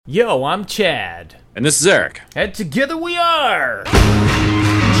Yo, I'm Chad. And this is Eric. And together we are...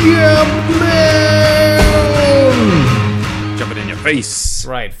 Jumping in your face. That's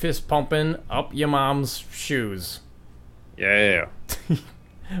right, fist pumping up your mom's shoes. Yeah.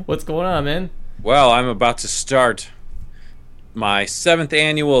 What's going on, man? Well, I'm about to start my 7th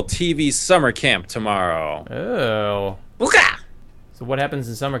annual TV summer camp tomorrow. Oh. Booka! So what happens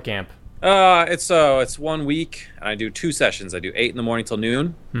in summer camp? It's 1 week, and I do 2 sessions. I do 8 in the morning till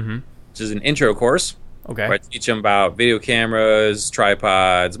noon, which is an intro course. Okay. Where I teach them about video cameras,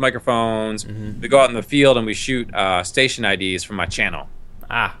 tripods, microphones. We go out in the field and we shoot station IDs from my channel.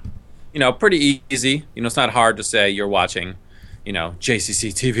 Ah. You know, pretty easy. You know, it's not hard to say you're watching,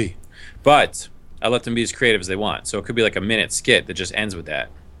 JCC TV. But I let them be as creative as they want. So it could be like a minute skit that just ends with that.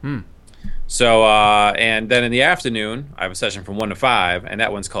 So, and then in the afternoon, I have a session from 1 to 5, and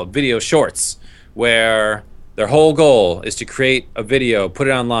that one's called Video Shorts, where their whole goal is to create a video, put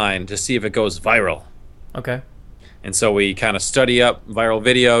it online to see if it goes viral. Okay. And so we kind of study up viral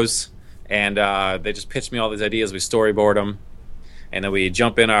videos, and they just pitch me all these ideas. We storyboard them, and then we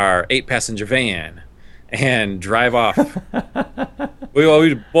jump in our 8-passenger van and drive off. we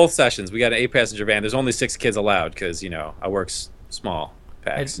do both sessions. We got an 8-passenger van. There's only 6 kids allowed because, I work small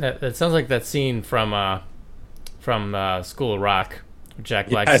packs. That sounds like that scene from School of Rock. Jack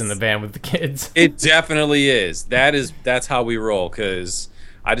Black's in the van with the kids. It definitely is. That's how we roll, because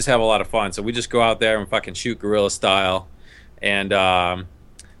I just have a lot of fun. So we just go out there and fucking shoot guerrilla style. And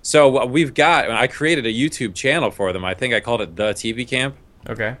so I created a YouTube channel for them. I think I called it The TV Camp.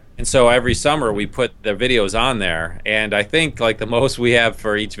 Okay. And so every summer we put their videos on there. And I think like the most we have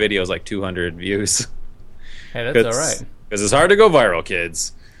for each video is like 200 views. Hey, that's all right. Because it's hard to go viral,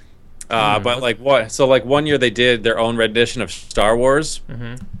 kids. But like what? So like 1 year they did their own rendition of Star Wars.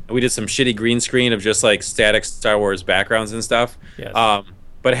 We did some shitty green screen of just like static Star Wars backgrounds and stuff. Yes.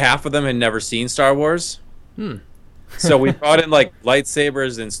 But half of them had never seen Star Wars. So we brought in like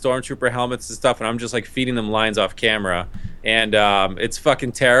lightsabers and stormtrooper helmets and stuff, and I'm just like feeding them lines off camera. And it's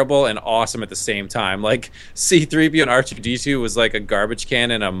fucking terrible and awesome at the same time. Like C-3PO and R2-D2 was like a garbage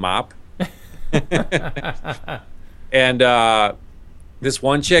can and a mop. And this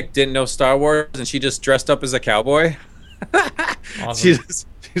one chick didn't know Star Wars, and she just dressed up as a cowboy. Awesome. She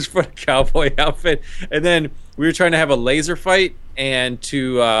just put a cowboy outfit, and then we were trying to have a laser fight, and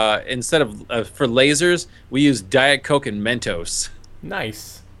to instead of for lasers, we used Diet Coke and Mentos,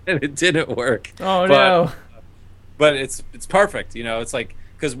 Nice. and it didn't work. Oh, no. But it's perfect, It's like,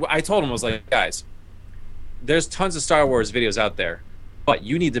 because I told him, I was like, guys, there's tons of Star Wars videos out there, but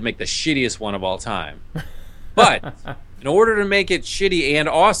you need to make the shittiest one of all time. But in order to make it shitty and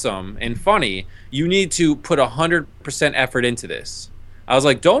awesome and funny, you need to put 100% effort into this. I was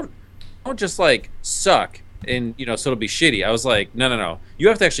like, don't just like suck and so it'll be shitty. I was like, no. You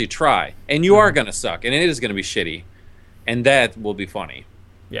have to actually try, and you are gonna suck, and it is gonna be shitty, and that will be funny.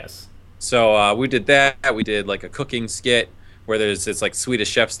 Yes. So we did that. We did like a cooking skit where it's like Swedish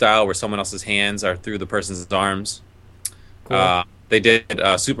Chef style, where someone else's hands are through the person's arms. Cool. They did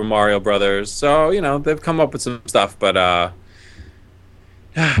Super Mario Brothers, so they've come up with some stuff, but no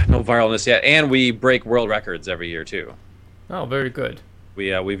viralness yet. And we break world records every year too. Oh, very good. We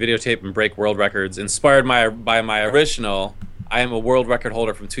videotape and break world records, inspired by my original. I am a world record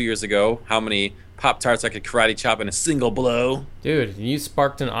holder from 2 years ago. How many Pop-Tarts I could karate chop in a single blow? Dude, you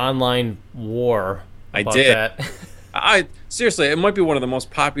sparked an online war about I did. that. Seriously, it might be one of the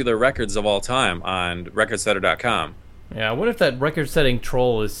most popular records of all time on recordsetter.com. Yeah, I wonder if that record-setting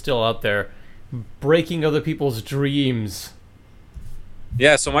troll is still out there breaking other people's dreams.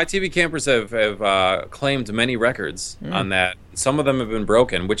 Yeah, so my TV campers have claimed many records on that. Some of them have been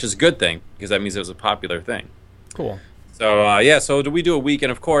broken, which is a good thing, because that means it was a popular thing. Cool. So, so we do a week,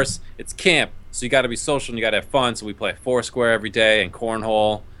 and of course, it's camp, so you got to be social and you got to have fun, so we play Foursquare every day and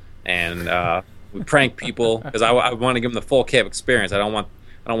Cornhole, and we prank people, because I want to give them the full camp experience. I don't want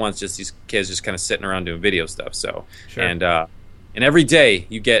just these kids just kind of sitting around doing video stuff. So, sure. And every day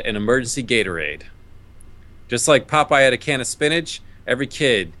you get an emergency Gatorade. Just like Popeye had a can of spinach, every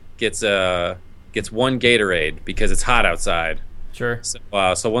kid gets one Gatorade because it's hot outside. Sure.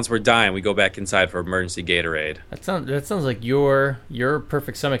 So once we're dying, we go back inside for emergency Gatorade. That sounds like your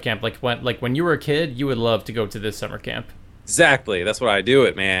perfect summer camp. Like when you were a kid, you would love to go to this summer camp. Exactly. That's what I do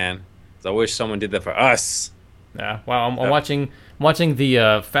it, man. So I wish someone did that for us. Yeah. Wow. I'm watching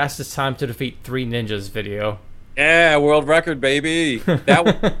the fastest time to defeat 3 ninjas video. Yeah, world record, baby. That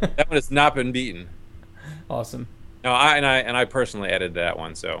one has not been beaten. Awesome. No, I personally edited that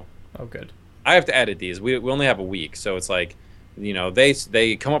one, so. Oh, good. I have to edit these. We only have a week, so it's like,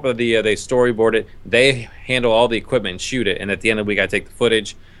 they come up with the idea, they storyboard it, they handle all the equipment and shoot it, and at the end of the week I take the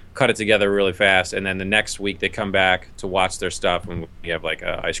footage, cut it together really fast, and then the next week they come back to watch their stuff, and we have like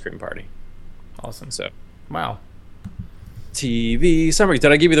a ice cream party. Awesome. So, wow. TV summary.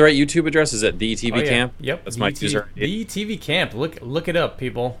 Did I give you the right YouTube address? Is it the TV Oh, yeah. Camp? Yep. That's my user. The TV Camp. Look it up,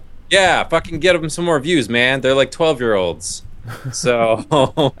 people. Yeah, fucking get them some more views, man. They're like 12-year-olds. So,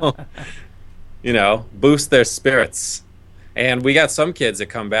 boost their spirits. And we got some kids that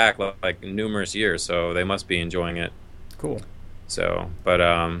come back like numerous years, so they must be enjoying it. Cool. So, but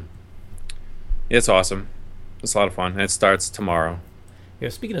it's awesome. It's a lot of fun. And it starts tomorrow. Yeah,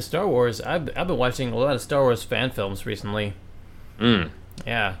 speaking of Star Wars, I've been watching a lot of Star Wars fan films recently.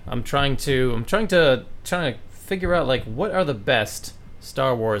 Yeah, I'm trying to figure out like what are the best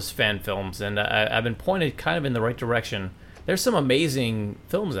Star Wars fan films, and I've been pointed kind of in the right direction. There's some amazing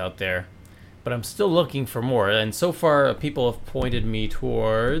films out there, but I'm still looking for more. And so far, people have pointed me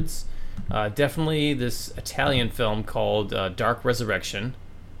towards definitely this Italian film called Dark Resurrection.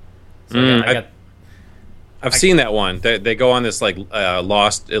 So I've seen that one. They go on this like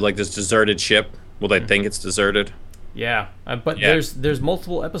lost, like this deserted ship. Well, they think it's deserted. Yeah, but there's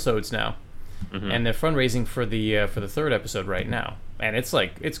multiple episodes now, and they're fundraising for the third episode right now, and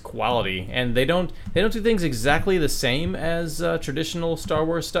it's quality, and they don't do things exactly the same as traditional Star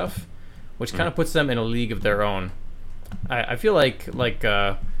Wars stuff, which kind of puts them in a league of their own. I feel like when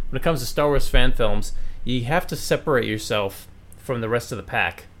it comes to Star Wars fan films, you have to separate yourself from the rest of the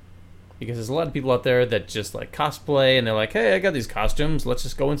pack. Because there's a lot of people out there that just like cosplay, and they're like, hey, I got these costumes, let's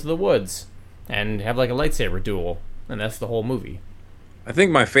just go into the woods and have like a lightsaber duel. And that's the whole movie. I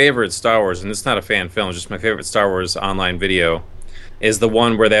think my favorite Star Wars, and it's not a fan film, it's just my favorite Star Wars online video, is the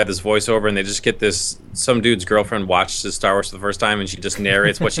one where they have this voiceover and they just get some dude's girlfriend watches Star Wars for the first time and she just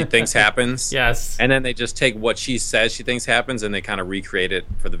narrates what she thinks happens. Yes. And then they just take what she says she thinks happens and they kind of recreate it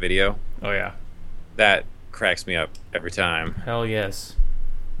for the video. Oh, yeah. That cracks me up every time. Hell yes.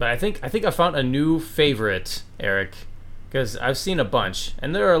 But I think I found a new favorite, Eric, because I've seen a bunch,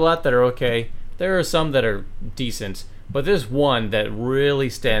 and there are a lot that are okay. There are some that are decent, but there's one that really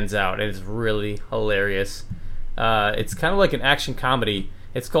stands out, and it's really hilarious. It's kind of like an action comedy.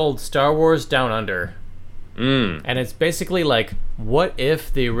 It's called Star Wars Down Under. And it's basically like, what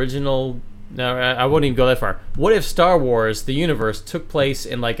if the original... No, I wouldn't even go that far. What if Star Wars, the universe, took place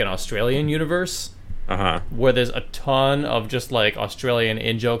in like an Australian universe? Where there's a ton of just like Australian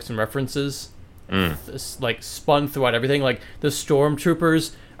in-jokes and references, like spun throughout everything. Like the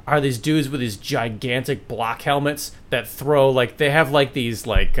stormtroopers are these dudes with these gigantic block helmets that throw like they have like these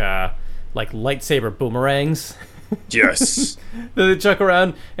like lightsaber boomerangs. Yes. That they chuck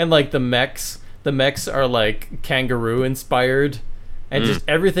around, and like the mechs are like kangaroo inspired, and just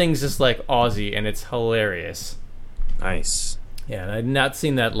everything's just like Aussie, and it's hilarious. Nice. Yeah, and I'd not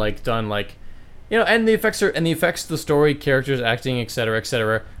seen that like done like. And the effects, the story, characters, acting,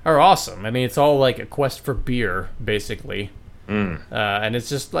 etc., are awesome. I mean, it's all like a quest for beer, basically, and it's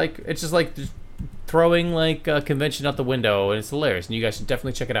just like throwing like a convention out the window, and it's hilarious. And you guys should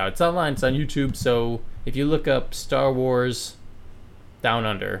definitely check it out. It's online, it's on YouTube. So if you look up Star Wars Down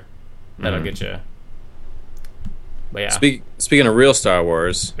Under, that'll get you. But yeah. Speaking of real Star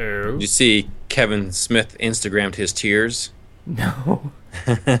Wars, did you see Kevin Smith Instagrammed his tears? No.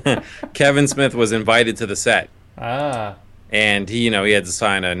 Kevin Smith was invited to the set. And he had to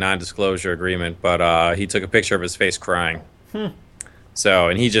sign a non-disclosure agreement, but he took a picture of his face crying. So,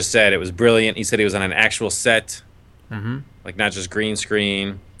 and he just said it was brilliant. He said he was on an actual set, like not just green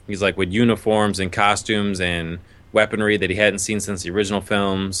screen. He's like with uniforms and costumes and weaponry that he hadn't seen since the original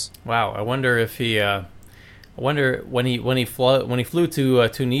films. Wow, I wonder if he. I wonder when he flew to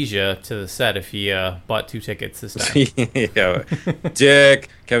Tunisia to the set if he bought 2 tickets this time. Yeah. Dick,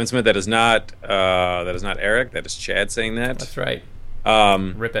 Kevin Smith. That is not Eric. That is Chad saying that. That's right.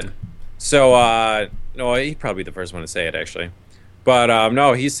 Rippin'. So no, he'd probably be the first one to say it actually, but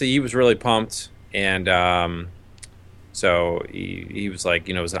no, he was really pumped, and so he was like,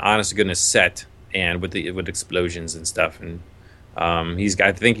 it was an honest to goodness set, and with explosions and stuff, and.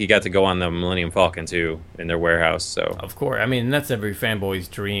 I think he got to go on the Millennium Falcon too in their warehouse. So of course, I mean that's every fanboy's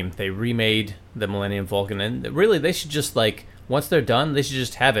dream. They remade the Millennium Falcon, and really they should just like once they're done, they should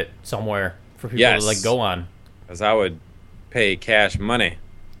just have it somewhere for people to like go on. Because I would pay cash money,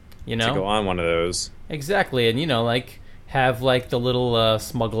 to go on one of those. Exactly, and like have like the little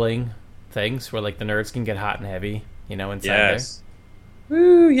smuggling things where like the nerds can get hot and heavy, inside there.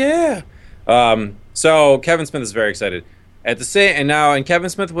 Woo, yeah. So Kevin Smith is very excited. And Kevin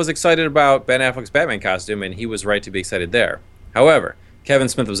Smith was excited about Ben Affleck's Batman costume, and he was right to be excited there. However, Kevin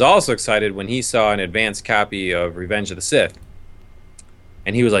Smith was also excited when he saw an advanced copy of Revenge of the Sith,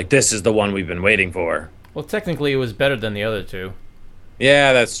 and he was like, "This is the one we've been waiting for." Well, technically, it was better than the other two.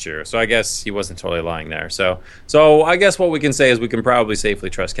 Yeah, that's true. So I guess he wasn't totally lying there. So I guess what we can say is we can probably safely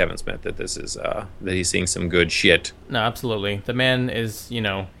trust Kevin Smith that this is that he's seeing some good shit. No, absolutely. The man is,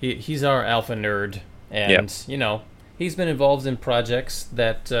 he's our alpha nerd, and he's been involved in projects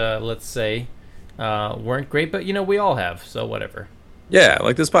that let's say weren't great, but we all have, so whatever. Yeah,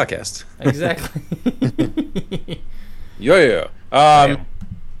 like this podcast. Exactly. Yeah.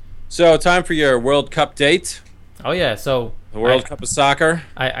 So time for your World Cup date. Oh yeah, so The World Cup of soccer.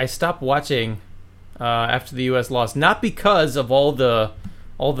 I stopped watching after the U.S. lost, not because of all the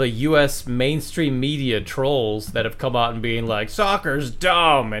U.S. mainstream media trolls that have come out and being like, soccer's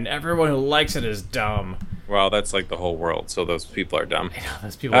dumb, and everyone who likes it is dumb. Well, that's like the whole world, so those people are dumb. I know,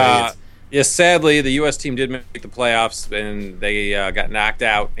 those people are idiots. Yes, sadly, the U.S. team did make the playoffs, and they got knocked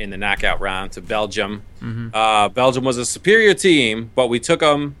out in the knockout round to Belgium. Mm-hmm. Belgium was a superior team, but we took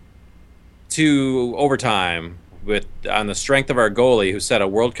them to overtime on the strength of our goalie, who set a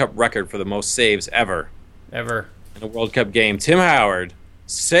World Cup record for the most saves ever in a World Cup game. Tim Howard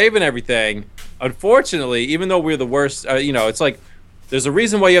saving everything. Unfortunately, even though we're the worst, it's like there's a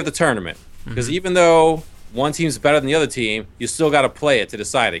reason why you have the tournament, because even though one team's better than the other team, you still got to play it to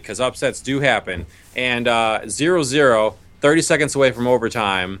decide it, because upsets do happen. And 0-0, 30 seconds away from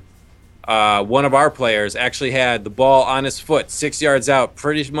overtime, one of our players actually had the ball on his foot, 6 yards out,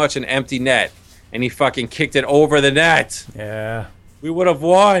 pretty much an empty net, and he fucking kicked it over the net. Yeah. We would have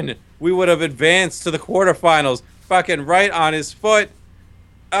won. We would have advanced to the quarterfinals, fucking right on his foot.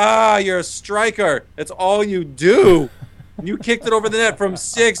 You're a striker. That's all you do. You kicked it over the net from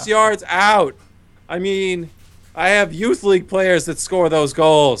 6 yards out. I mean, I have youth league players that score those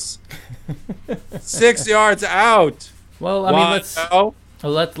goals. 6 yards out. Well, I mean,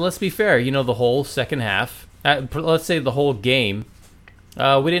 let's be fair. The whole second half, let's say the whole game,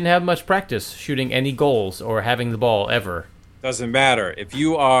 we didn't have much practice shooting any goals or having the ball ever. Doesn't matter. If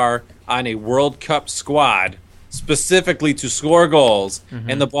you are on a World Cup squad specifically to score goals,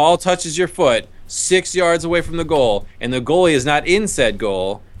 and the ball touches your foot 6 yards away from the goal, and the goalie is not in said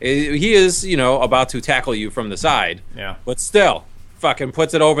goal, he is, about to tackle you from the side. Yeah. But still, fucking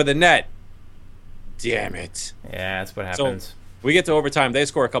puts it over the net. Damn it. Yeah, that's what happens. So we get to overtime, they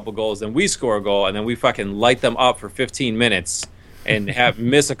score a couple goals, then we score a goal, and then we fucking light them up for 15 minutes and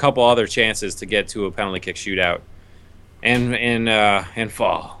miss a couple other chances to get to a penalty kick shootout and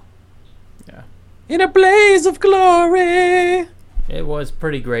fall. Yeah. In a blaze of glory. It was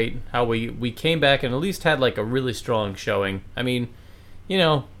pretty great how we came back and at least had like a really strong showing. I mean,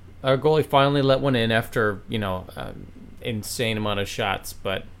 our goalie finally let one in after, insane amount of shots,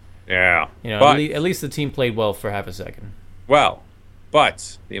 but yeah. At least the team played well for half a second. Well,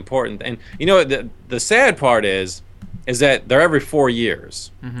 but the important and the sad part is that they're every 4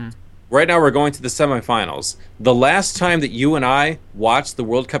 years. Mm-hmm. Right now we're going to the semifinals. The last time that you and I watched the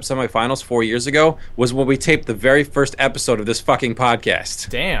World Cup semifinals 4 years ago was when we taped the very first episode of this fucking podcast.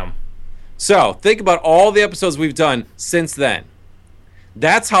 Damn. So think about all the episodes we've done since then.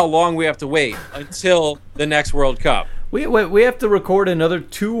 That's how long we have to wait until the next World Cup. We have to record another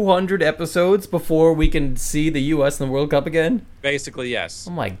 200 episodes before we can see the U.S. in the World Cup again? Basically, yes.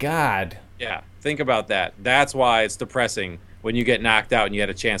 Oh, my God. Yeah, think about that. That's why it's depressing when you get knocked out and you had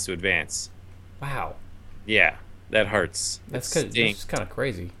a chance to advance. Wow. Yeah, that hurts. That's kind of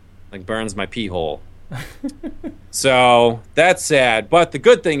crazy. Like burns my pee hole. So, that's sad. But the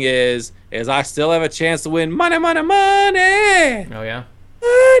good thing is I still have a chance to win money. Oh, yeah?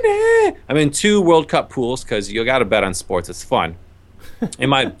 Money. I'm in 2 World Cup pools because you got to bet on sports. It's fun.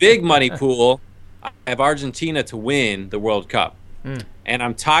 In my big money pool, I have Argentina to win the World Cup. And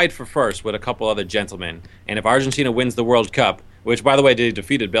I'm tied for first with a couple other gentlemen. And if Argentina wins the World Cup, which, by the way, they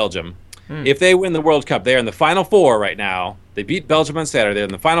defeated Belgium, if they win the World Cup, they're in the Final Four right now. They beat Belgium on Saturday. They're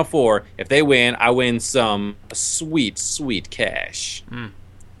in the Final Four. If they win, I win some sweet, sweet cash.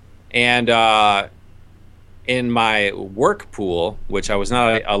 And in my work pool, which I was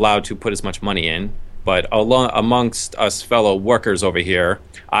not allowed to put as much money in, but amongst us fellow workers over here,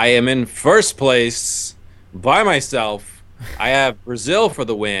 I am in first place by myself. I have Brazil for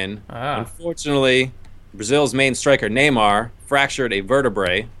the win. Unfortunately, Brazil's main striker, Neymar, fractured a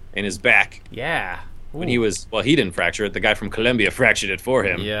vertebrae in his back. Yeah. When he didn't fracture it. The guy from Colombia fractured it for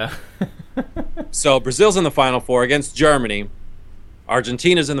him. Yeah. So Brazil's in the Final Four against Germany.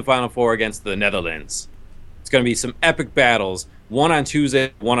 Argentina's in the Final Four against the Netherlands. It's going to be some epic battles. One on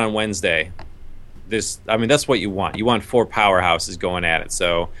Tuesday, one on Wednesday. That's what you want. You want 4 powerhouses going at it.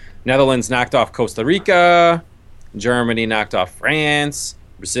 So Netherlands knocked off Costa Rica. Germany knocked off France.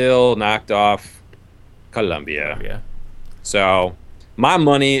 Brazil knocked off Colombia. Yeah. So my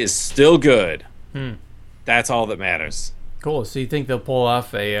money is still good. That's all that matters. Cool. So you think they'll pull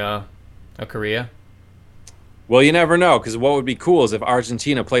off a Korea? Well, you never know, because what would be cool is if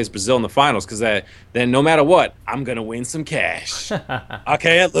Argentina plays Brazil in the finals, because then no matter what, I'm going to win some cash. I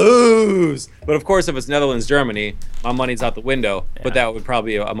can't lose. But of course, if it's Netherlands, Germany, my money's out the window. Yeah. But that would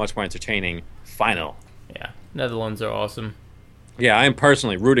probably be a much more entertaining final. Yeah, Netherlands are awesome. Yeah, I am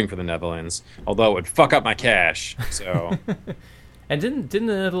personally rooting for the Netherlands, although it would fuck up my cash. So, And didn't the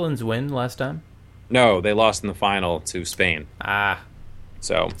Netherlands win last time? no, they lost in the final to Spain. Ah,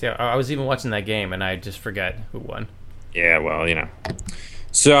 So, see, I was even watching that game and I just forgot who won. yeah, well,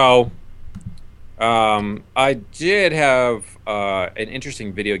 So, I did have an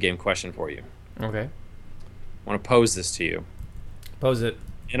interesting video game question for you. Okay, I want to pose this to you. pose it.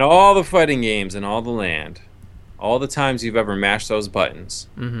 In all the fighting games in all the land, all the times you've ever mashed those buttons,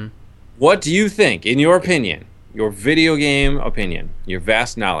 Mm-hmm. what do you think, in your opinion, your video game opinion, your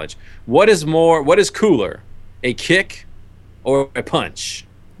vast knowledge, what is cooler, a kick or a punch?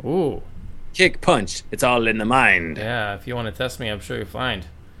 Ooh, Kick, punch, it's all in the mind. yeah. If you want to test me, I'm sure you'll find.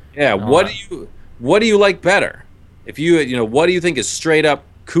 Yeah, what do you like better? If what do you think is straight up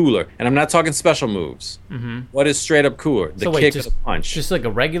cooler? And I'm not talking special moves. Mm-hmm. What is straight up cooler? The So wait, kick just or the punch? just like a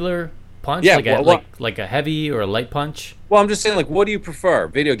regular punch, Yeah, like a heavy or a light punch. Well, I'm just saying, like, what do you prefer,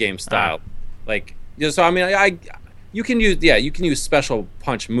 video game style? Like, so I mean, you can use special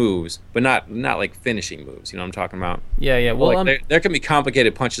punch moves, but not like finishing moves. You know what I'm talking about? Yeah, yeah. Well, Like, there can be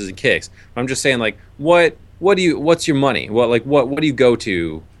complicated punches and kicks. I'm just saying, like, what's your money? What do you go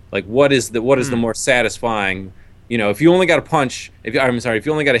to? Like, what is the more satisfying? If you only got to punch, if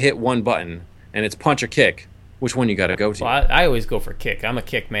you only got to hit one button and it's punch or kick, which one you got to go to? well, I always go for kick. I'm a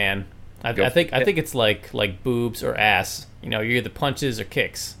kick man. I think it's like boobs or ass. You're either punches or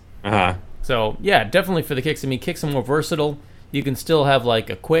kicks. Uh-huh. So yeah, definitely for the kicks. I mean, kicks are more versatile. You can still have like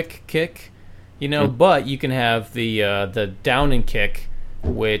a quick kick, but you can have the down and kick,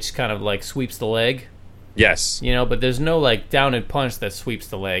 which kind of like sweeps the leg. Yes. But there's no like down and punch that sweeps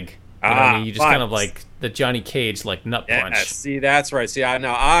the leg. You know what I mean? You just kind of like the Johnny Cage like nut punch. Yeah, see, that's right. See, I'm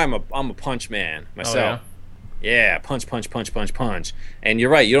a punch man myself. Oh, Yeah, punch, punch, punch, punch, punch. And you're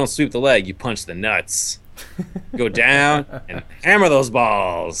right, you don't sweep the leg, you punch the nuts. Go down and hammer those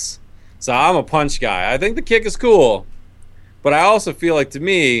balls. So I'm a punch guy. I think the kick is cool. But I also feel like, to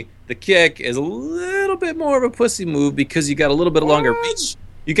me, the kick is a little bit more of a pussy move because you got a little bit longer reach.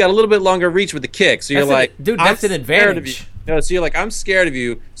 You got a little bit longer reach with the kick. So you're like, dude, that's an advantage. No, so you're like, I'm scared of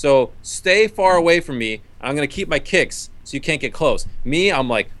you, so stay far away from me. I'm going to keep my kicks so you can't get close. Me, I'm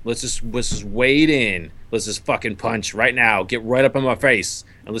like, let's just wade in. Let's just fucking punch right now. Get right up in my face,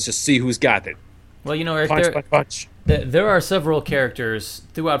 and let's just see who's got it. Well, Eric, Punch. there are several characters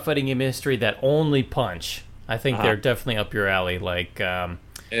throughout fighting game history that only punch. I think they're definitely up your alley. Like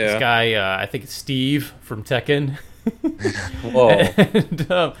this guy, I think it's Steve from Tekken. Whoa.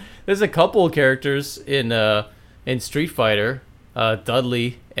 And there's a couple of characters in Street Fighter,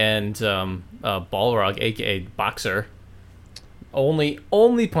 Dudley and Balrog, aka Boxer. Only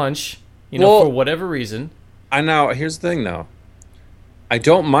punch. For whatever reason. I know. Here's the thing, though. I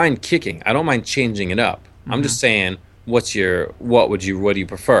don't mind kicking. I don't mind changing it up. Mm-hmm. I'm just saying, what do you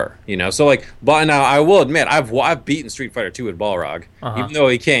prefer? So like, but now I will admit, I've beaten Street Fighter 2 with Balrog, even though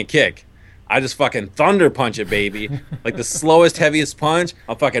he can't kick. I just fucking thunder punch it, baby. Like the slowest, heaviest punch.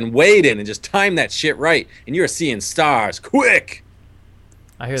 I'll fucking wade in and just time that shit right, and you're seeing stars quick.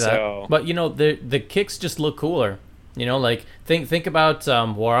 I hear that. But the kicks just look cooler. Like think about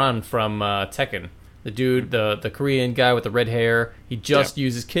Waran from Tekken. The dude, the Korean guy with the red hair, he just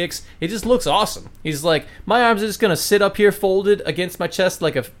uses kicks. It just looks awesome. He's like, my arms are just gonna sit up here folded against my chest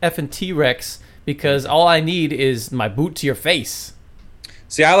like a effing T-Rex because all I need is my boot to your face.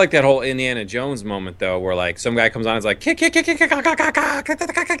 See, I like that whole Indiana Jones moment though, where like some guy comes on and is like kick, kick, kick, kick, kick, kick, kick,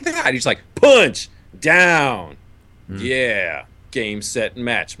 kick, and he's like punch down. Yeah, game, set,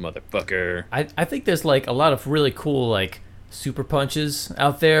 match, motherfucker. I think there's like a lot of really cool like super punches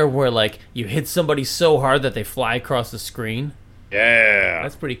out there where like you hit somebody so hard that they fly across the screen. Yeah,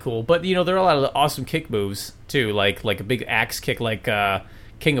 that's pretty cool. But there are a lot of awesome kick moves too, like a big axe kick. Like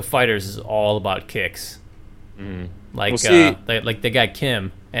King of Fighters is all about kicks. Like like the guy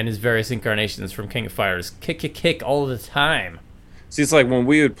Kim and his various incarnations from King of Fighters, kick all the time. See, it's like when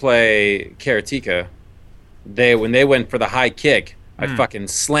we would play Karateka, when they went for the high kick, I'd fucking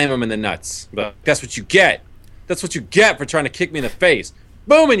slam them in the nuts. But that's what you get. That's what you get for trying to kick me in the face.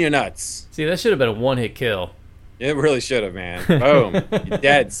 Boom in your nuts. See, that should have been a one-hit kill. It really should have, man. Boom. You're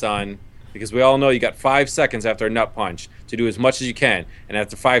dead, son. Because we all know you got 5 seconds after a nut punch to do as much as you can. And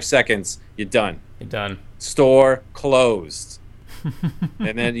after 5 seconds, you're done. You're done. Store closed.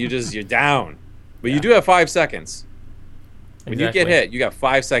 And then you're down. But you do have 5 seconds. When you get hit, you got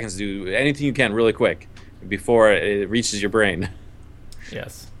 5 seconds to do anything you can really quick before it reaches your brain.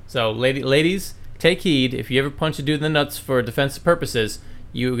 Yes. So, ladies, take heed. If you ever punch a dude in the nuts for defensive purposes,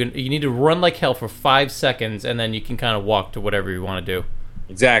 you need to run like hell for 5 seconds, and then you can kind of walk to whatever you want to do.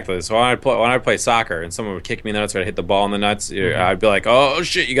 Exactly. So when I play soccer and someone would kick me in the nuts or I'd hit the ball in the nuts, I'd be like, oh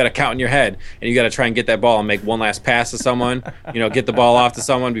shit, you got to count in your head, and you got to try and get that ball and make one last pass to someone. Get the ball off to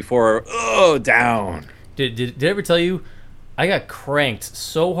someone before down. Did I ever tell you I got cranked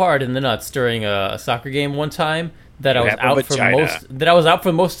so hard in the nuts during a soccer game one time that I was out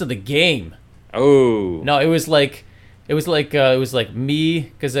for most of the game. Oh no, it was like me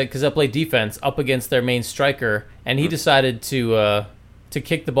because I played defense up against their main striker, and he decided to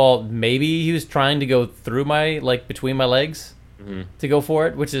kick the ball. Maybe he was trying to go through between my legs to go for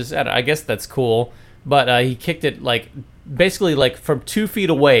it, which is, I guess that's cool. But he kicked it basically from 2 feet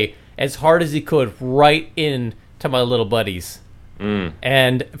away as hard as he could right in to my little buddies.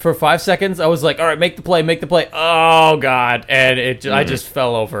 And for 5 seconds, I was like, all right, make the play. Oh, God. And I just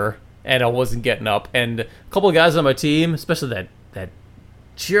fell over, and I wasn't getting up. And a couple of guys on my team, especially that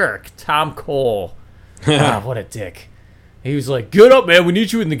jerk, Tom Cole. What a dick. He was like, get up, man, we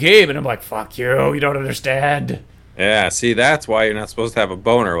need you in the game. And I'm like, fuck you don't understand. Yeah, see, that's why you're not supposed to have a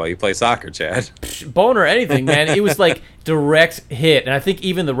boner while you play soccer, Chad. Boner anything, man. It was like direct hit. And I think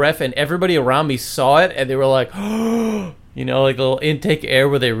even the ref and everybody around me saw it, and they were like, like a little intake air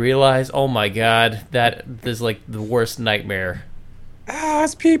where they realize, oh my God, that is like the worst nightmare.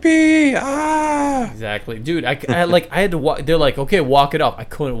 It's pee-pee. Exactly. Dude, I had to walk. They're like, okay, walk it up. I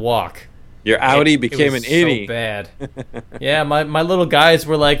couldn't walk. Your outie became an innie. So bad. Yeah, my little guys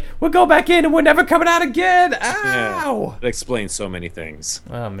were like, we'll go back in and we're never coming out again. Ow! Yeah, that explains so many things.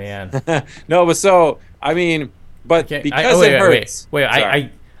 Oh, man. No, but because it hurts. Wait,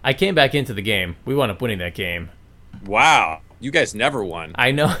 I came back into the game. We wound up winning that game. Wow. You guys never won. I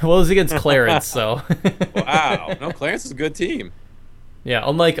know. Well, it was against Clarence, so. Wow. No, Clarence is a good team. Yeah,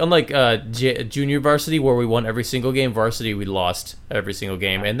 unlike junior varsity where we won every single game, varsity we lost every single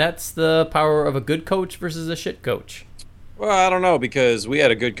game, and that's the power of a good coach versus a shit coach. Well, I don't know, because we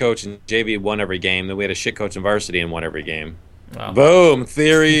had a good coach in JV won every game, then we had a shit coach in varsity and won every game. Wow. Boom,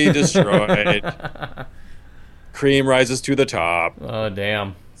 theory destroyed. Cream rises to the top. Oh,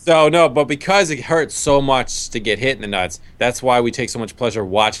 damn. So, no, but because it hurts so much to get hit in the nuts, that's why we take so much pleasure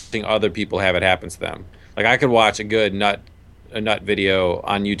watching other people have it happen to them. Like, I could watch a good nut video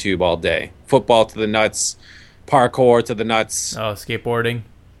on YouTube all day. Football to the nuts, parkour to the nuts. Oh, skateboarding.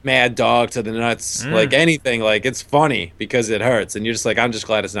 Mad Dog to the nuts. Like anything. Like, it's funny because it hurts. And you're just like, I'm just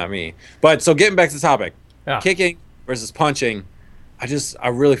glad it's not me. But so getting back to the topic. Yeah. Kicking versus punching. I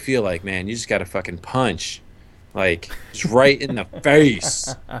really feel like, man, you just got to fucking punch. Like, just right in the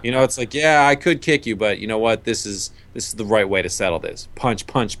face. It's like, yeah, I could kick you, but you know what? This is the right way to settle this. Punch,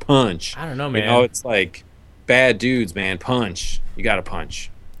 punch, punch. I don't know, man. It's like, bad dudes, man. Punch. You gotta punch.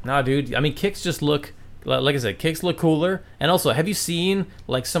 Nah, dude. I mean, kicks just look, like I said, kicks look cooler. And also, have you seen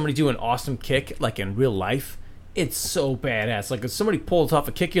somebody do an awesome kick in real life? It's so badass. Like, if somebody pulls off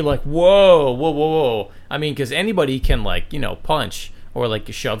a kick, you're like, whoa, whoa, whoa, whoa. I mean, because anybody can punch or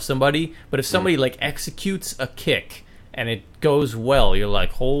shove somebody. But if somebody executes a kick and it goes well, you're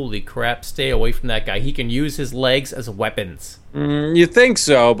like, holy crap, stay away from that guy. He can use his legs as weapons. You think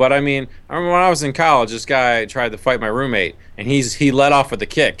so, but I mean, I remember when I was in college, this guy tried to fight my roommate, and he let off with a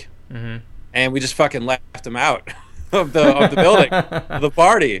kick, and we just fucking left him out of the building, of the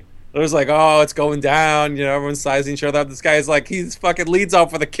party. It was like, oh, it's going down, everyone's sizing each other up. This guy's like, he's fucking leads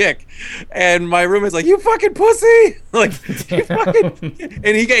off with a kick, and my roommate's like, you fucking pussy, you fucking,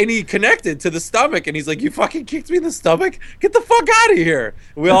 and he connected to the stomach, and he's like, you fucking kicked me in the stomach, get the fuck out of here.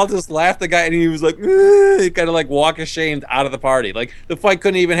 We all just laughed. The guy, and he was like, he kind of walk ashamed out of the party. The fight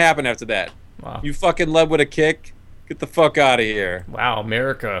couldn't even happen after that. Wow. You fucking led with a kick, get the fuck out of here. Wow,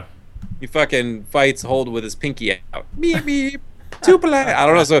 America. He fucking fights hold with his pinky out. Beep beep. Too polite. I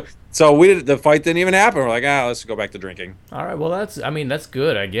don't know. So the fight didn't even happen. We're like, let's go back to drinking. All right. Well, that's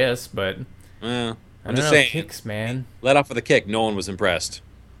good, I guess. But I'm just saying, kicks, man. Let off with a kick. No one was impressed.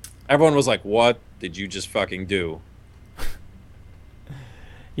 Everyone was like, "What did you just fucking do?"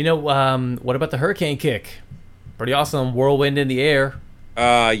 What about the hurricane kick? Pretty awesome. Whirlwind in the air.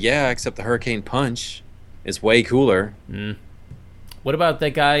 Yeah. Except the hurricane punch is way cooler. What about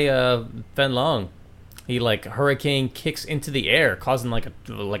that guy Fen Long? He hurricane kicks into the air, causing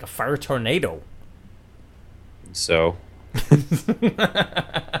a fire tornado. So,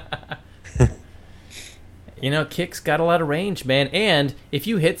 kicks got a lot of range, man. And if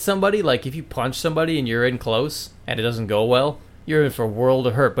you hit somebody, if you punch somebody and you're in close and it doesn't go well, you're in for a world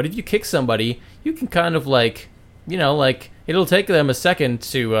of hurt. But if you kick somebody, you can kind of like it'll take them a second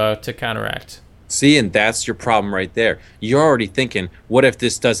to counteract. See, and that's your problem right there. You're already thinking, what if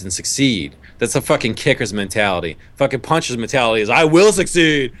this doesn't succeed? That's a fucking kicker's mentality. Fucking puncher's mentality is, I will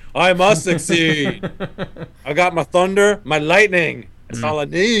succeed. I must succeed. I got my thunder, my lightning. That's all I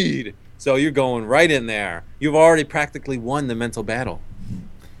need. So you're going right in there. You've already practically won the mental battle.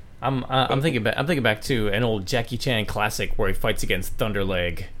 I'm thinking back to an old Jackie Chan classic where he fights against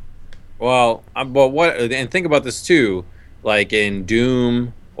Thunderleg. Well, what? And think about this too. Like in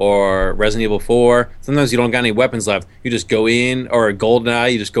Doom or Resident Evil 4, sometimes you don't got any weapons left. You just go in, or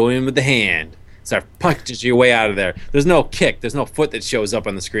GoldenEye, you just go in with the hand. Start punching your way out of there. There's no kick. There's no foot that shows up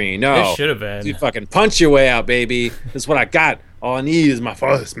on the screen. No. There should have been. You fucking punch your way out, baby. That's what I got. All I need is my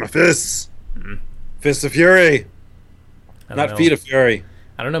fists. My fists. Fists of Fury. Not feet of Fury.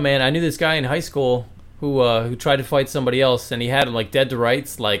 I don't know, man. I knew this guy in high school who tried to fight somebody else, and he had him like dead to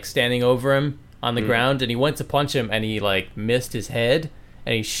rights, like standing over him on the ground, and he went to punch him, and he like missed his head,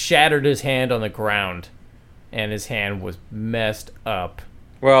 and he shattered his hand on the ground, and his hand was messed up.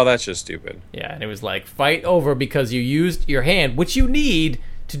 Well, that's just stupid. Yeah, and it was like, fight over because you used your hand, which you need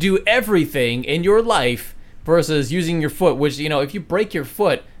to do everything in your life, versus using your foot, which, if you break your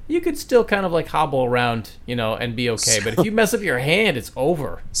foot, you could still kind of like hobble around, and be okay. But if you mess up your hand, it's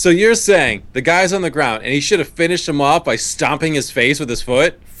over. So you're saying the guy's on the ground, and he should have finished him off by stomping his face with his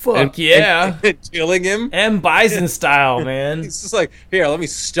foot? Fuck yeah. And killing him? M. Bison style, man. He's just like, here, let me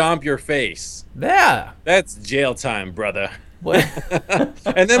stomp your face. Yeah. That's jail time, brother. What?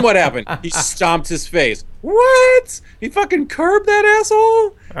 And then what happened? He stomped his face. What? He fucking curbed that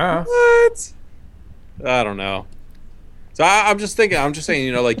asshole? What? I don't know. So I'm just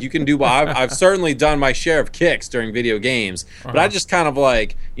saying, like, you can do. I've certainly done my share of kicks during video games, but I just kind of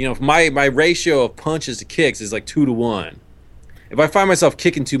like, my ratio of punches to kicks is like 2 to 1. If I find myself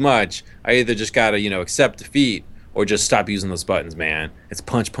kicking too much, I either just gotta, accept defeat or just stop using those buttons, man. It's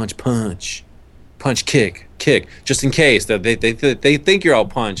punch, punch, punch, punch, kick, kick. Just in case that they think you're all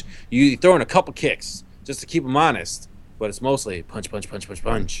punch, you throw in a couple kicks just to keep them honest. But it's mostly punch, punch, punch, punch,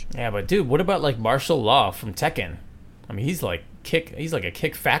 punch. Yeah, but dude, what about like Martial Law from Tekken? I mean, he's like a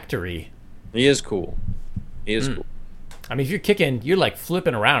kick factory. He is cool. He is cool. I mean, if you're kicking, you're like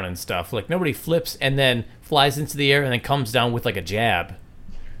flipping around and stuff. Like nobody flips and then flies into the air and then comes down with like a jab.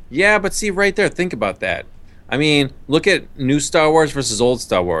 Yeah, but see right there, think about that. I mean, look at new Star Wars versus old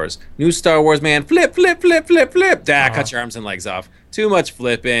Star Wars. New Star Wars, man, flip, flip, flip, flip, flip. Cut your arms and legs off. Too much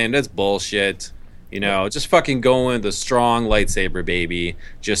flipping. That's bullshit. Just fucking go in the strong lightsaber, baby.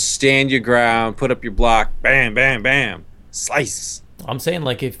 Just stand your ground, put up your block, bam, bam, bam. Slice. I'm saying,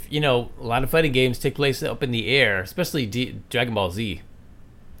 like, if, a lot of fighting games take place up in the air, especially Dragon Ball Z.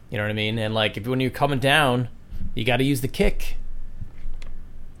 You know what I mean? And, like, when you're coming down, you got to use the kick.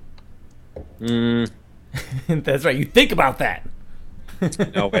 That's right. You think about that.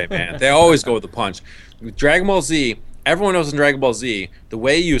 No way, man. They always go with the punch. With Dragon Ball Z, everyone knows in Dragon Ball Z, the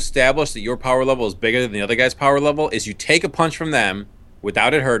way you establish that your power level is bigger than the other guy's power level is you take a punch from them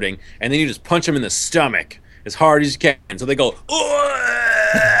without it hurting, and then you just punch them in the stomach as hard as you can. So they go,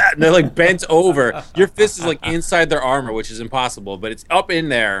 and they're like bent over. Your fist is like inside their armor, which is impossible, but it's up in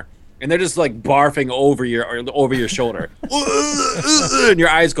there, and they're just like barfing over your shoulder. And your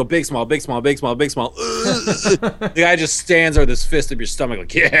eyes go big, small, big, small, big, small, big, small. The guy just stands over this fist of your stomach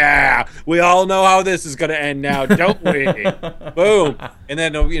like, yeah, we all know how this is gonna end now, don't we? Boom. And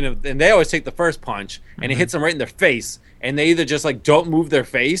then and they always take the first punch, and it hits them right in their face, and they either just like don't move their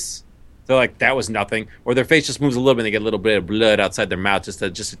face. They're like, that was nothing. Or their face just moves a little bit and they get a little bit of blood outside their mouth, just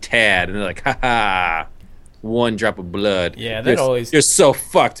a tad. And they're like, ha-ha, 1 drop of blood. Yeah, You're so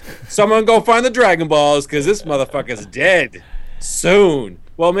fucked. Someone go find the Dragon Balls because this motherfucker's dead. Soon.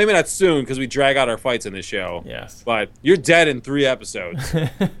 Well, maybe not soon because we drag out our fights in this show. Yes. But you're dead in 3 episodes.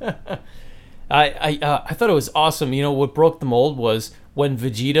 I thought it was awesome. What broke the mold was when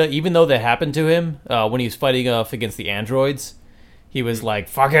Vegeta, even though that happened to him, when he was fighting off against the androids, he was like,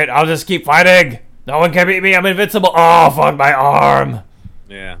 fuck it, I'll just keep fighting. No one can beat me, I'm invincible. Oh, fuck my arm.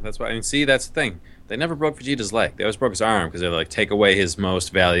 Yeah, that's why. See, that's the thing. They never broke Vegeta's leg. They always broke his arm because they like take away his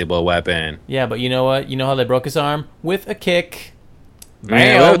most valuable weapon. Yeah, but you know what? You know how they broke his arm? With a kick.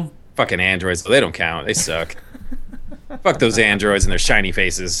 Bam. Fucking androids, they don't count. They suck. Fuck those androids and their shiny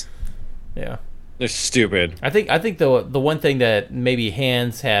faces. Yeah. They're stupid. I think the one thing that maybe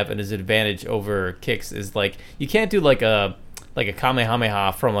hands have an advantage over kicks is like you can't do like a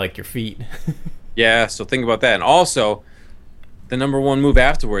Kamehameha from like your feet. Yeah, so think about that. And also, the number 1 move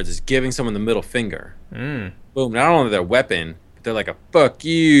afterwards is giving someone the middle finger. Boom. Not only their weapon, they're like a fuck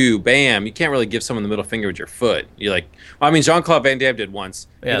you, bam. You can't really give someone the middle finger with your foot. You're like, well, I mean, Jean-Claude Van Damme did once.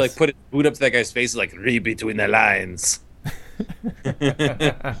 Yes. He like put his boot up to that guy's face, like read between the lines.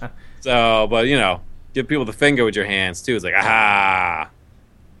 So, but you know, give people the finger with your hands too. It's like aha,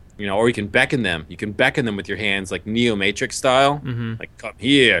 you know, or you can beckon them. You can beckon them with your hands, like Neo Matrix style. Mm-hmm. Like come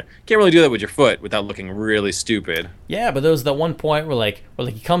here. Can't really do that with your foot without looking really stupid. Yeah, but there was that one point where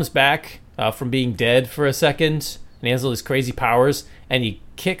he comes back from being dead for a second, and he has all these crazy powers, and he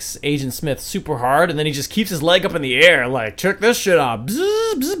kicks Agent Smith super hard, and then he just keeps his leg up in the air, like, check this shit out.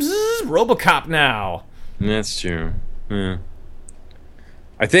 Bzz, bzz, bzz, RoboCop now. That's true. Yeah.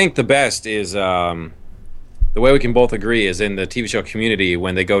 I think the best is the way we can both agree is in the TV show Community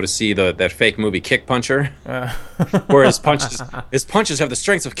when they go to see that fake movie Kick Puncher, where his punches have the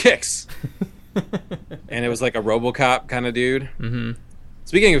strength of kicks, and it was like a RoboCop kind of dude. Mm-hmm.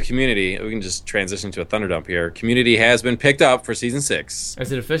 Speaking of Community, we can just transition to a Thunderdump here. Community has been picked up for season 6.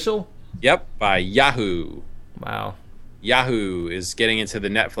 Is it official? Yep, by Yahoo. Wow. Yahoo is getting into the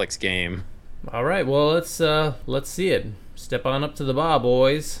Netflix game. All right, well, let's see it. Step on up to the bar,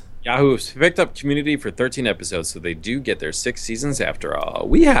 boys. Yahoo picked up Community for 13 episodes, so they do get their 6 seasons after all.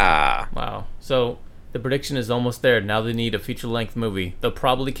 Weehaw! Wow. So the prediction is almost there. Now they need a feature-length movie. They'll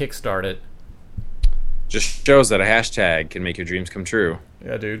probably kickstart it. Just shows that a hashtag can make your dreams come true.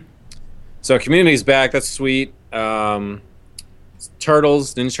 Yeah, dude. So Community's back. That's sweet. Ninja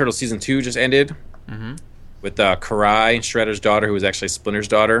Turtles season 2 just ended. Mm-hmm. With Karai, Shredder's daughter, who was actually Splinter's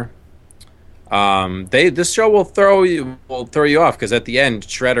daughter. This show will throw you off because at the end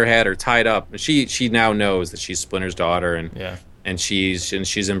Shredder had her tied up. She now knows that she's Splinter's daughter and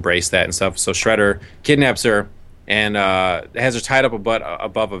she's embraced that and stuff. So Shredder kidnaps her and has her tied up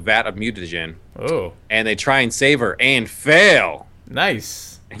above a vat of mutagen. Oh. And they try and save her and fail.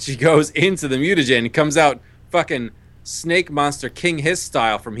 Nice. And she goes into the mutagen and comes out fucking Snake Monster King Hiss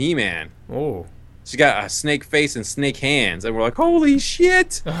style from He-Man. Oh. She got a snake face and snake hands, and we're like, holy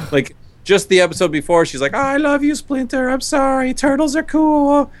shit! Like, just the episode before, she's like, I love you, Splinter, I'm sorry, turtles are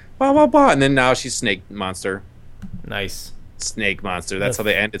cool, blah, blah, blah. And then now she's Snake Monster. Nice. Snake Monster. That's how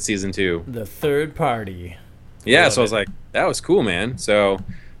they ended season 2. The third party. Yeah, so I was like, that was cool, man. So,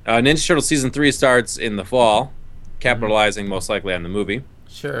 Ninja Turtles season 3 starts in the fall, capitalizing most likely on the movie.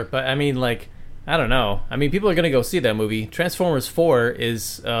 Sure, but I mean, like, I don't know. I mean, people are going to go see that movie. Transformers 4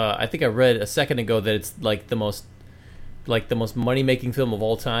 is, I think I read a second ago that it's like the most money-making film of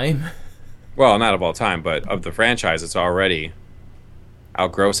all time. Well, not of all time, but of the franchise, it's already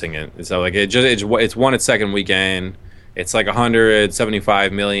outgrossing it. So like it's won its second weekend. It's like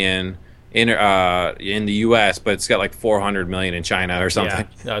 175 million in the U.S., but it's got like 400 million in China or something.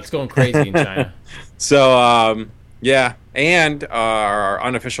 Yeah, no, it's going crazy in China. So yeah, and our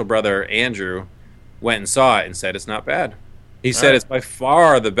unofficial brother Andrew went and saw it and said it's not bad. He said it's by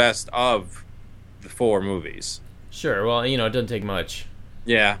far the best of the 4 movies. Sure. Well, it doesn't take much.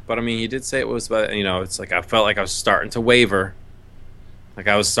 Yeah, but I mean, he did say it was, it's like I felt like I was starting to waver. Like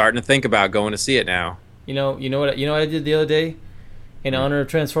I was starting to think about going to see it now. You know what I did the other day? In honor of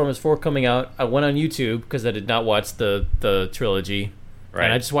Transformers 4 coming out, I went on YouTube because I did not watch the trilogy. Right.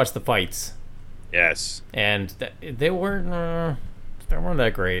 And I just watched the fights. Yes. And they weren't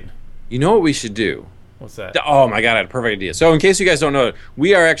that great. You know what we should do? What's that? Oh my god, I had a perfect idea. So in case you guys don't know,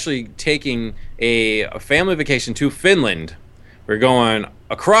 we are actually taking a family vacation to Finland. We're going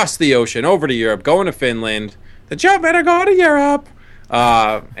across the ocean over to Europe, going to Finland. The job better go to Europe.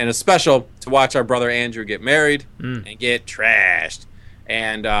 And a special to watch our brother Andrew get married and get trashed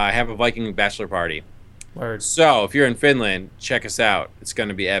and have a Viking bachelor party. Word. So if you're in Finland, check us out. It's going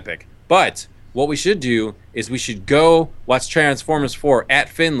to be epic. But what we should do is we should go watch Transformers 4 at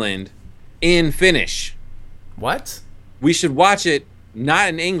Finland in Finnish. What? We should watch it not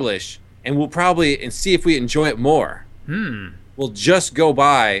in English, and we'll probably see if we enjoy it more. We'll just go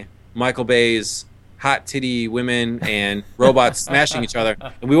by Michael Bay's hot titty women and robots smashing each other,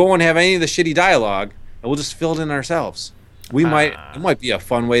 and we won't have any of the shitty dialogue, and we'll just fill it in ourselves. It might be a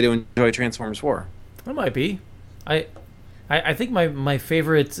fun way to enjoy Transformers 4. It might be. I think my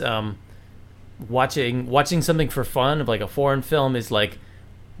favorite watching something for fun of like a foreign film is like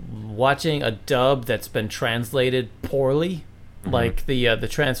watching a dub that's been translated poorly, like the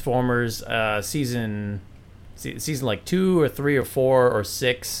Transformers season like 2 or 3 or 4 or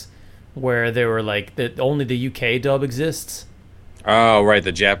 6, where they were like only the UK dub exists. Oh right,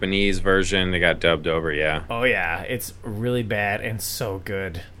 the Japanese version they got dubbed over. Yeah. Oh yeah, it's really bad and so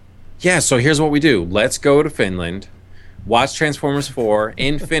good. Yeah. So here's what we do. Let's go to Finland, watch Transformers 4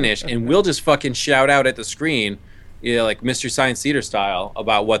 in Finnish, and we'll just fucking shout out at the screen, like Mystery Science Theater style,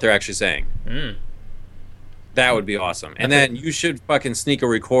 about what they're actually saying. That would be awesome. And then you should fucking sneak a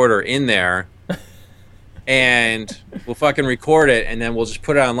recorder in there, and we'll fucking record it, and then we'll just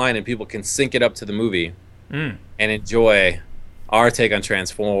put it online, and people can sync it up to the movie and enjoy our take on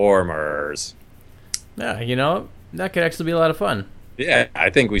Transformers. Yeah, you know, that could actually be a lot of fun. Yeah, I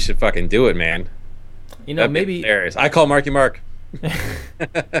think we should fucking do it, man. You know, That'd be maybe hilarious. I call Marky Mark.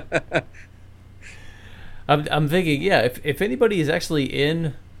 I'm thinking, yeah, if anybody is actually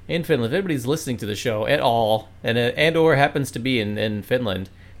in Finland, if anybody's listening to the show at all, and or happens to be in Finland,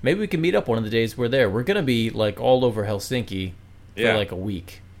 maybe we can meet up one of the days we're there. We're gonna be like all over Helsinki for like a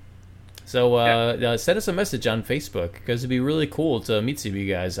week. So send us a message on Facebook, because it'd be really cool to meet some of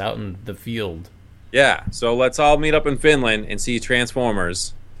you guys out in the field. Yeah, so let's all meet up in Finland and see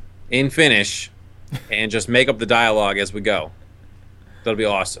Transformers in Finnish and just make up the dialogue as we go. That'll be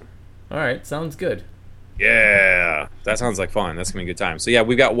awesome. All right, sounds good. Yeah, that sounds like fun. That's going to be a good time. So, yeah,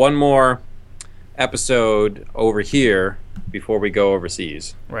 we've got one more episode over here before we go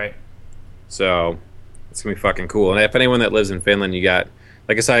overseas. Right. So, it's going to be fucking cool. And if anyone that lives in Finland, you got...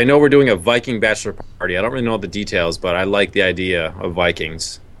 Like I said, I know we're doing a Viking bachelor party. I don't really know the details, but I like the idea of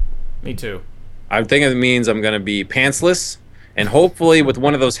Vikings. Me too. I'm thinking it means I'm going to be pantsless and hopefully with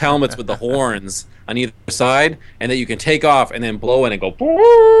one of those helmets with the horns on either side, and that you can take off and then blow in and go,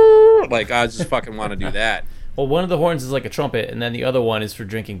 like, I just fucking want to do that. Well, one of the horns is like a trumpet, and then the other one is for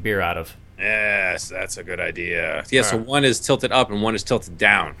drinking beer out of. Yes, that's a good idea. Yeah, so right. one is tilted up and one is tilted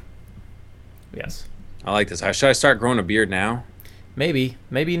down. Yes. I like this. Should I start growing a beard now? Maybe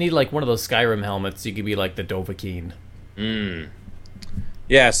you need like one of those Skyrim helmets. You could be like the Dovahkiin.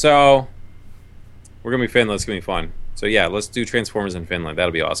 Yeah, so we're going to be Finland. It's going to be fun. So, yeah, let's do Transformers in Finland.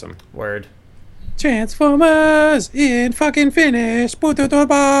 That'll be awesome. Word. Transformers in fucking Finnish.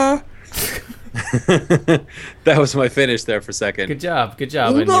 That was my finish there for a second. Good job. In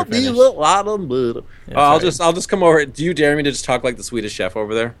your finish. I'll just come over. Do you dare me to just talk like the Swedish chef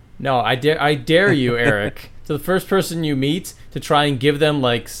over there? No, I dare you, Eric, to the first person you meet to try and give them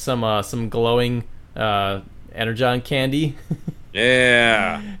like some glowing Energon candy.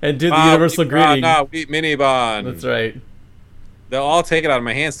 Yeah. And do the universal greeting. No, eat mini-bon. That's right. They'll all take it out of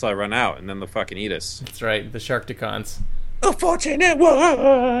my hands till I run out, and then they'll fucking eat us. That's right. The Sharkticons. The fortunate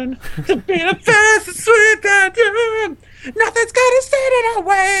one to be the fast and sweet that you. Nothing's gonna stand in our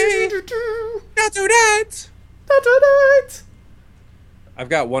way. Not tonight. Not tonight. I've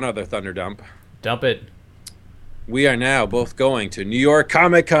got one other thunder dump. Dump it. We are now both going to New York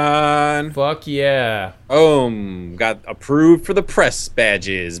Comic Con. Fuck yeah. Got approved for the press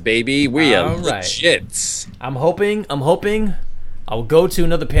badges, baby. We are legit. I'm hoping I'll go to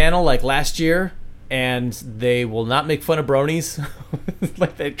another panel like last year, and they will not make fun of bronies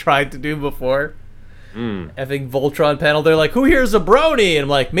like they tried to do before. I think Voltron panel, they're like, who here is a brony? And I'm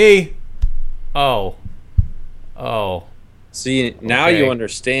like, me. Oh. See, now you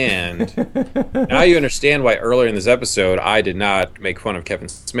understand. Now you understand why earlier in this episode I did not make fun of Kevin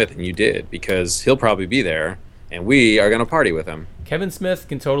Smith, and you did, because he'll probably be there, and we are going to party with him. Kevin Smith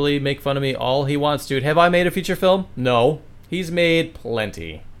can totally make fun of me all he wants to. Have I made a feature film? No. He's made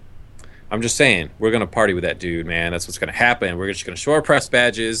plenty. I'm just saying, we're going to party with that dude, man. That's what's going to happen. We're just going to show our press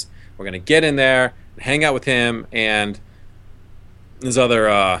badges. We're going to get in there and hang out with him and these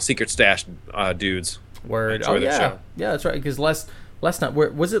other secret stash dudes. Word. Oh, yeah. Yeah, that's right. Because last night,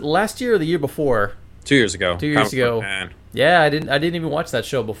 was it last year or the year before? 2 years ago. 2 years ago. Yeah, I didn't even watch that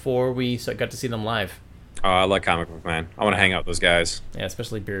show before we got to see them live. Oh, I like Comic Book Man. I want to hang out with those guys. Yeah,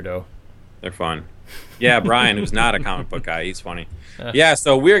 especially Beardo. They're fun. Yeah, Brian, who's not a comic book guy, he's funny. Yeah,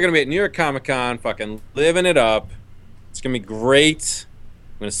 so we're going to be at New York Comic Con, fucking living it up. It's going to be great.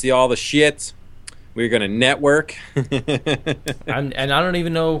 I'm going to see all the shit. We're going to network. And I don't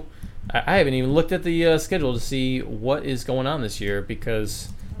even know. I haven't even looked at the schedule to see what is going on this year, because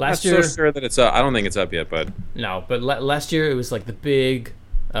last year... I'm not so sure that it's up. I don't think it's up yet, but... No, but last year it was like the big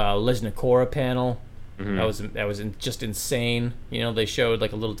Legend of Korra panel. Mm-hmm. That was just insane. You know, they showed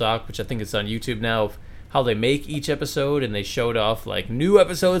like a little doc, which I think is on YouTube now, of how they make each episode, and they showed off like new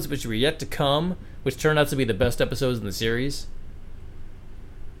episodes which were yet to come, which turned out to be the best episodes in the series.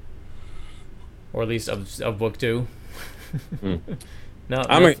 Or at least of book 2. No,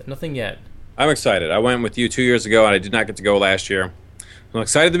 nothing yet. I'm excited. I went with you 2 years ago, and I did not get to go last year. I'm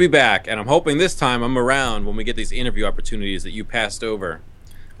excited to be back, and I'm hoping this time I'm around when we get these interview opportunities that you passed over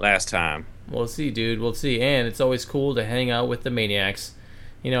last time. We'll see, dude. We'll see. And it's always cool to hang out with the Maniacs.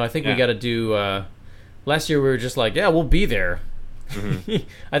 You know, I think we got to do... last year we were just like, yeah, we'll be there. Mm-hmm.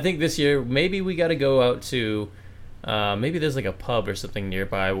 I think this year maybe we got to go out to... maybe there's like a pub or something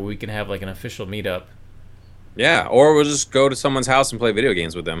nearby where we can have like an official meetup. Yeah, or we'll just go to someone's house and play video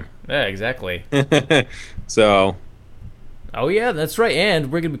games with them. Yeah, exactly. So, Oh yeah, that's right.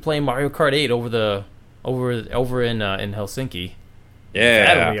 And we're gonna be playing Mario Kart 8 over in Helsinki.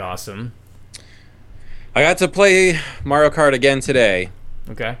 That'll yeah. be awesome. I got to play Mario Kart again today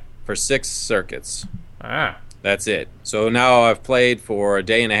Okay. for 6 circuits. Ah, That's it. So now I've played for a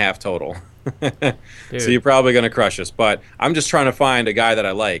day and a half total. So dude. you're probably going to crush us, but I'm just trying to find a guy that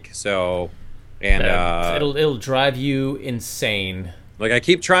I like. So, and It'll drive you insane. like I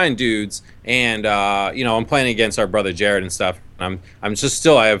keep trying dudes, and I'm playing against our brother Jared and stuff. I'm just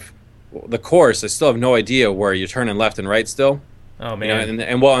still I have the course. I still have no idea where you're turning left and right still. Oh You know, man.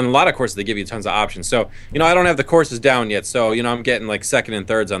 and well, in a lot of courses they give you tons of options. So, I don't have the courses down yet. So, I'm getting like second and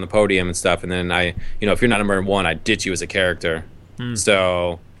thirds on the podium and stuff. And then if you're not number one, I ditch you as a character.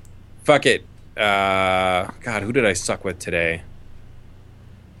 So, fuck it. God, who did I suck with today?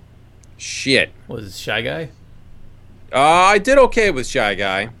 Shit. Was Shy Guy? I did okay with Shy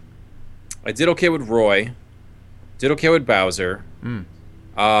Guy. I did okay with Roy. Did okay with Bowser.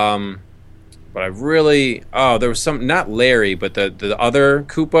 But I really there was some, not Larry, but the other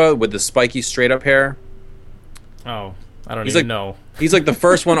Koopa with the spiky straight up hair. Oh, I don't He's even like- know. He's like the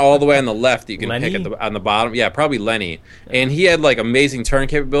first one all the way on the left that you can Lenny? pick on the bottom. Yeah, probably Lenny. And he had like amazing turn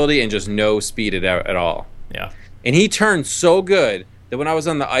capability and just no speed at all. Yeah. And he turned so good that when I was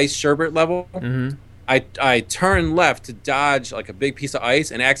on the ice sherbet level, I turned left to dodge like a big piece of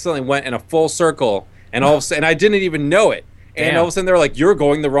ice and accidentally went in a full circle. And all of a sudden, I didn't even know it. And Damn. all of a sudden, they were like, "You're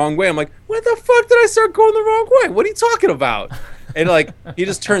going the wrong way." I'm like, "What the fuck did I start going the wrong way? What are you talking about?" And like, he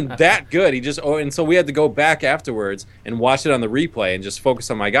just turned that good. And so we had to go back afterwards and watch it on the replay and just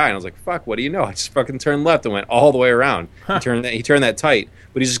focus on my guy. And I was like, "Fuck, what do you know? I just fucking turned left and went all the way around. He turned that tight,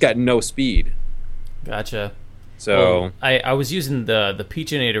 but he just got no speed." Gotcha. So Well, I was using the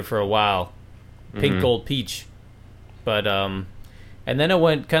Peachinator for a while, Pink Gold Peach, but and then I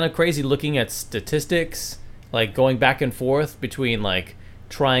went kind of crazy looking at statistics, like going back and forth between like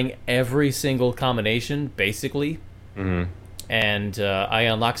trying every single combination basically, and I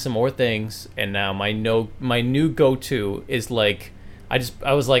unlocked some more things, and now my new go-to is like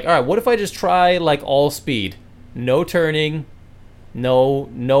I was like, all right, what if I just try like all speed, no turning.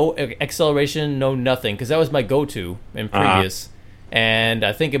 No acceleration, no nothing, because that was my go-to in previous, and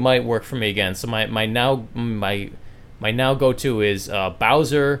I think it might work for me again. So my now go-to is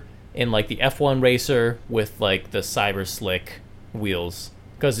Bowser in like the F1 racer with like the Cyber Slick wheels,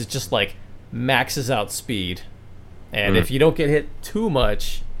 because it just like maxes out speed, and if you don't get hit too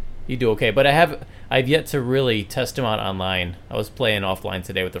much, you do okay. But I've yet to really test him out online. I was playing offline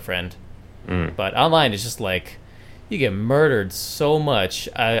today with a friend, but online is just like. You get murdered so much.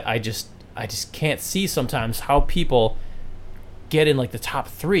 I just can't see sometimes how people get in like the top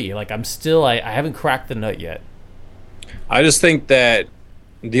 3. Like I haven't cracked the nut yet. I just think that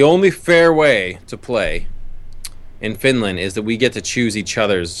the only fair way to play in Finland is that we get to choose each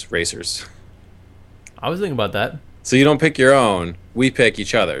other's racers. I was thinking about that. So you don't pick your own, we pick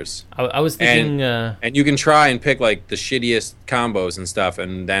each other's. I was thinking. And you can try and pick like the shittiest combos and stuff,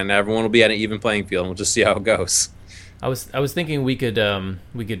 and then everyone will be at an even playing field, and we'll just see how it goes. I was thinking we could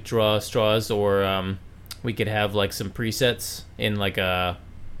draw straws, or we could have like some presets in like a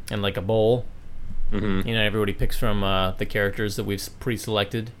bowl. Everybody picks from the characters that we've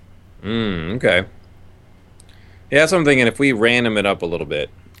pre-selected. Okay. Yeah, that's what I'm thinking. If we random it up a little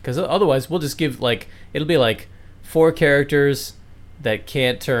bit, because otherwise we'll just give like it'll be like 4 characters that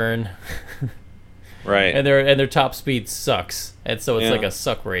can't turn, right? and their top speed sucks, and so it's Yeah. like a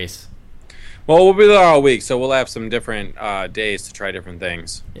suck race. Well, we'll be there all week, so we'll have some different days to try different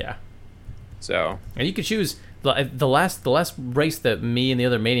things. Yeah, So and you could choose the last race that me and the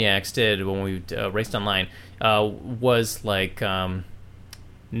other maniacs did when we raced online was like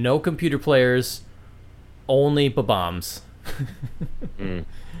no computer players, only bombs. And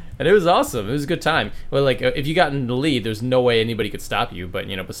it was awesome. It was a good time. Well, like if you got in the lead, there's no way anybody could stop you. But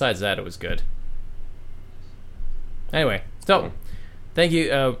besides that, it was good. Anyway, so thank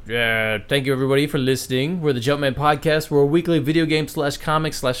you everybody for listening. We're the Jumpman Podcast. We're a weekly video game /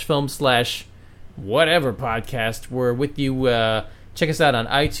 comic / film / whatever podcast. We're with you. Check us out on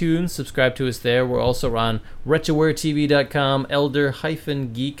iTunes. Subscribe to us there. We're also on RetrowareTV.com,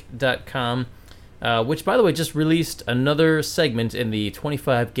 elder-geek.com. Which, by the way, just released another segment in the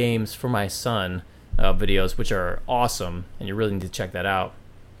 25 Games for My Son videos, which are awesome, and you really need to check that out,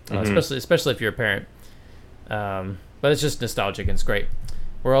 especially if you're a parent. But it's just nostalgic, and it's great.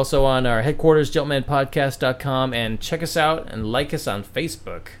 We're also on our headquarters, jumpmanpodcast.com, and check us out and like us on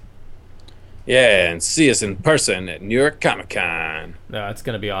Facebook. yeah, and see us in person at New York Comic Con. It's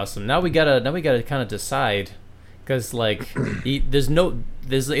gonna be awesome. Now we gotta kind of decide because like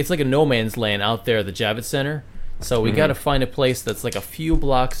it's like a no man's land out there at the Javits Center. So we got to find a place that's like a few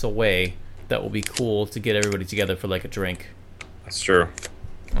blocks away that will be cool to get everybody together for like a drink. That's true.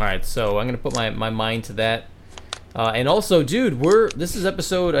 All right, so I'm gonna put my mind to that. And also, dude, this is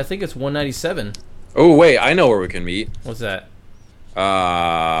episode, I think it's 197. Oh wait, I know where we can meet. What's that?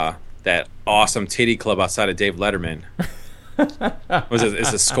 That awesome titty club outside of Dave Letterman. Was it?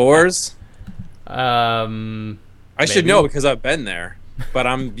 Is it Scores? I should know because I've been there, but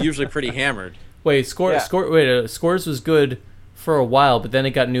I'm usually pretty hammered. Wait, Scores was good for a while, but then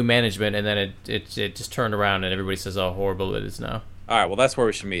it got new management, and then it just turned around, and everybody says how horrible it is now. All right, well that's where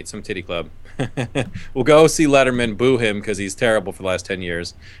we should meet, some titty club. We'll go see Letterman, boo him because he's terrible for the last 10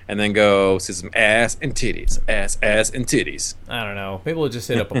 years, and then go see some ass and titties. Ass and titties. I don't know. Maybe we'll just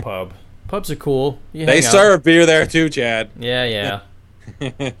hit up a pub. Pubs are cool. They serve beer there too, Chad. Yeah.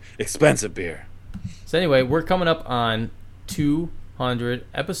 Expensive beer. So anyway, we're coming up on 200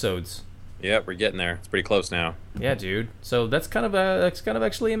 episodes. Yep, we're getting there. It's pretty close now. Yeah, dude. So that's kind of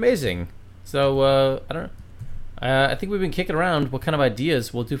actually amazing. So I don't know. I think we've been kicking around what kind of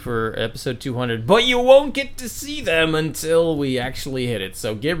ideas we'll do for episode 200, but you won't get to see them until we actually hit it.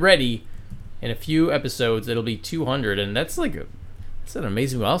 So get ready. In a few episodes, it'll be 200, and that's an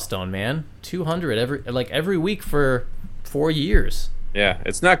amazing milestone, man. 200 every week for 4 years. Yeah,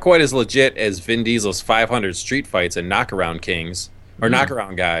 it's not quite as legit as Vin Diesel's 500 street fights and knockaround kings or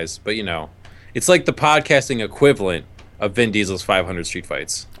knockaround guys, but you know, it's like the podcasting equivalent of Vin Diesel's 500 street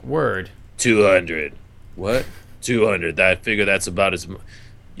fights. Word. 200. What? 200. I figure that's about as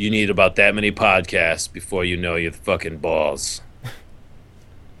you need about that many podcasts before you know your fucking balls.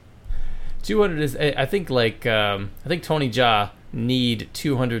 200 is, I think Tony Jaa need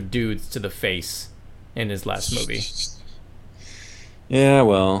 200 dudes to the face in his last movie. Yeah,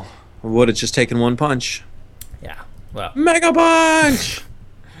 well, would have just taken one punch. Yeah, well. Mega punch!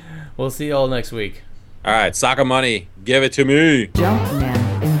 We'll see you all next week. All right, soccer money, give it to me.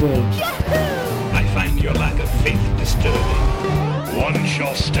 Jumpman engaged.